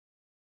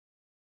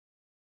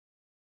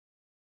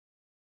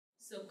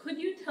So could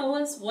you tell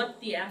us what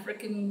the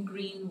African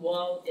green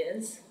wall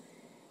is?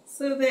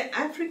 So the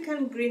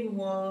African green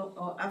wall,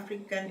 or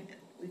African,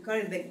 we call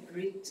it the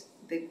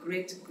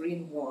Great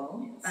Green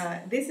Wall.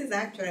 Yes. This is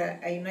actually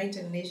a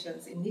United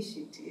Nations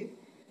initiative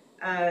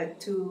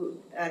to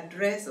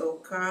address or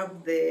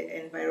curb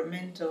the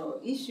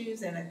environmental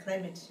issues and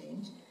climate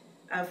change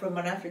from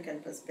an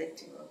African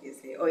perspective,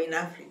 obviously, or in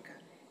Africa.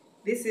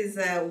 This is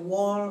a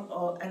wall,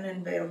 or an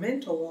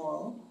environmental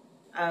wall,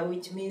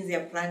 which means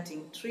they're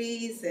planting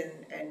trees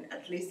and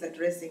at least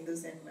addressing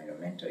those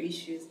environmental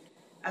issues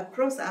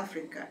across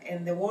Africa.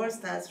 And the wall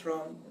starts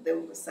from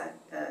the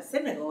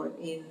Senegal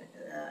in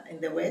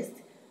the west,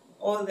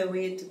 all the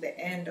way to the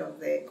end of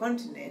the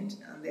continent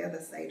on the other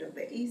side of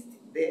the east,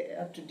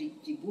 up to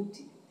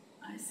Djibouti.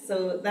 I see.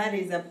 So that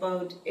is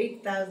about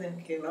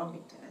 8,000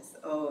 kilometers,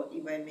 or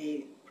if I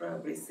may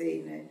probably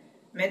say in a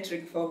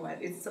metric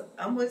format, it's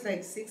almost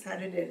like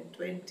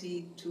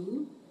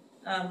 622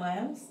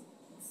 miles.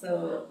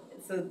 So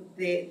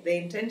the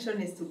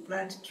intention is to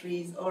plant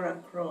trees all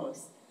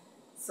across.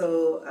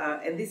 So,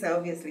 and these are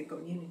obviously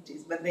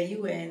communities, but the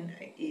UN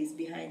is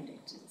behind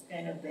it. It's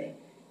kind of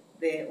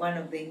one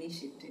of the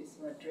initiatives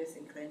for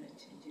addressing climate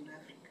change in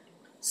Africa.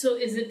 So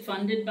is it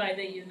funded by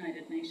the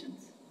United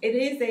Nations? It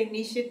is the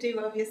initiative,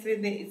 obviously.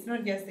 It's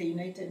not just the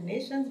United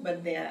Nations,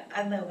 but there are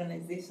other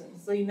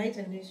organizations. So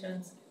United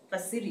Nations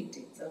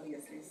facilitates,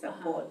 obviously,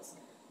 supports.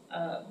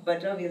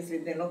 But obviously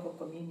the local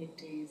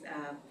communities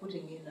are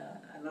putting in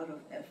a lot of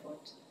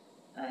effort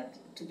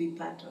to be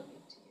part of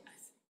it.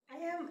 I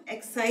am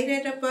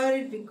excited about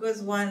it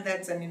because, one,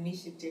 that's an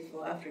initiative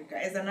for Africa.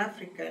 As an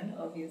African,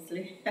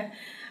 obviously,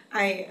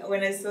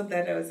 when I saw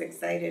that, I was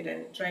excited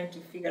and trying to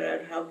figure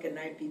out how can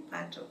I be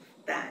part of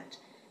that,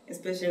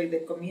 especially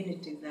the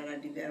communities that are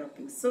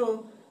developing.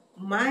 So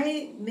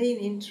my main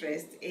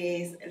interest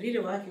is really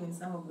working with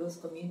some of those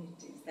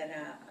communities that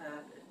are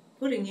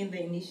putting in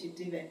the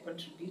initiative and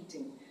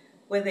contributing,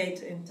 whether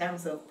it's in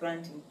terms of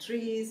planting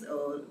trees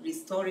or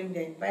restoring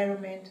the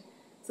environment.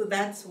 So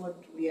that's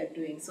what we are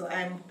doing. So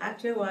I'm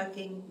actually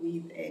working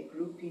with a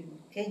group in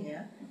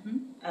Kenya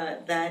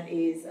that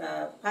is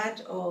part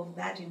of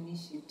that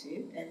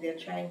initiative, and they're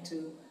trying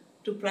to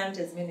plant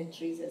as many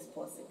trees as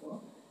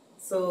possible.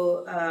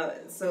 So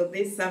so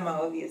this summer,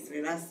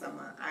 obviously, last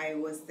summer, I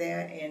was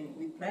there and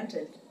we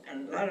planted a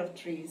lot of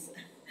trees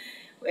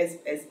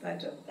as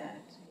part of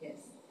that, yes.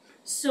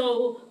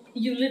 So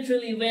you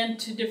literally went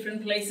to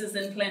different places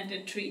and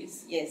planted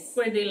trees? Yes.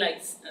 Were they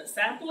like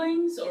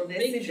saplings or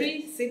big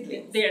trees?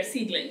 Seedlings. They are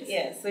seedlings?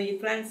 Yeah, so you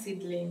plant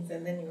seedlings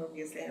and then you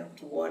obviously have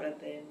to water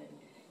them.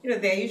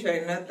 And, they're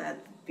usually not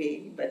that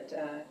big, but,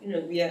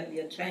 we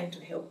are trying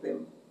to help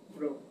them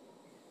grow.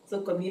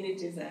 So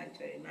communities are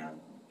actually now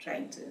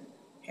trying to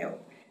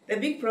help. The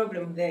big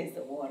problem there is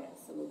the water,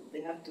 so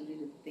they have to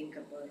really think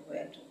about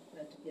where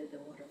to get the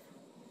water from.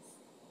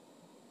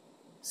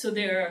 So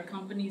there are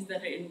companies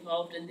that are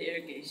involved in the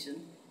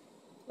irrigation?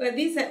 Well,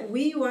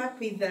 we work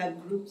with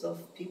groups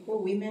of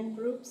people, women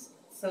groups.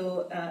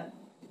 So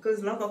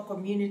because local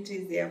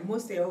communities, they are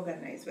mostly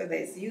organized, whether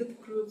it's youth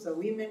groups or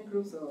women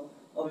groups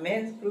or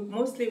men's groups.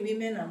 Mostly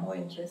women are more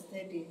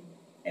interested in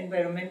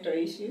environmental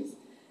issues.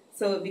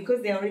 So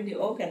because they're already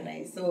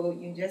organized, so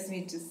you just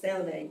need to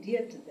sell the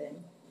idea to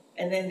them,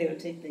 and then they'll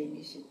take the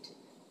initiative.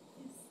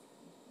 Yes.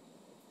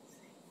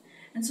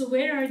 And so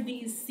where are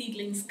these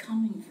seedlings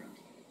coming from?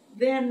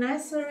 There are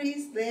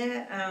nurseries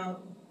there.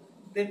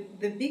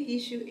 The big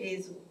issue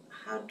is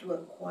how to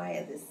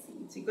acquire the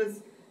seeds,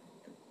 because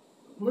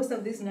most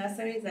of these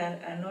nurseries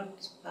are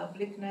not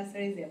public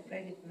nurseries, they are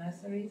private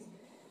nurseries.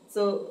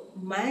 So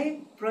my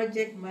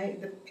project,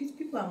 the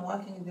people I'm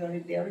working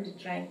with, they're already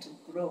trying to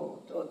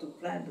grow or to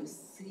plant those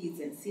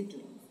seeds and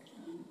seedlings.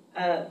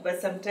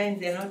 But sometimes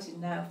they're not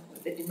enough.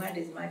 The demand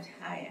is much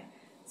higher.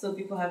 So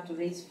people have to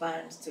raise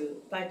funds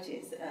to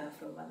purchase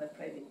from other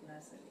private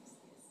nurseries.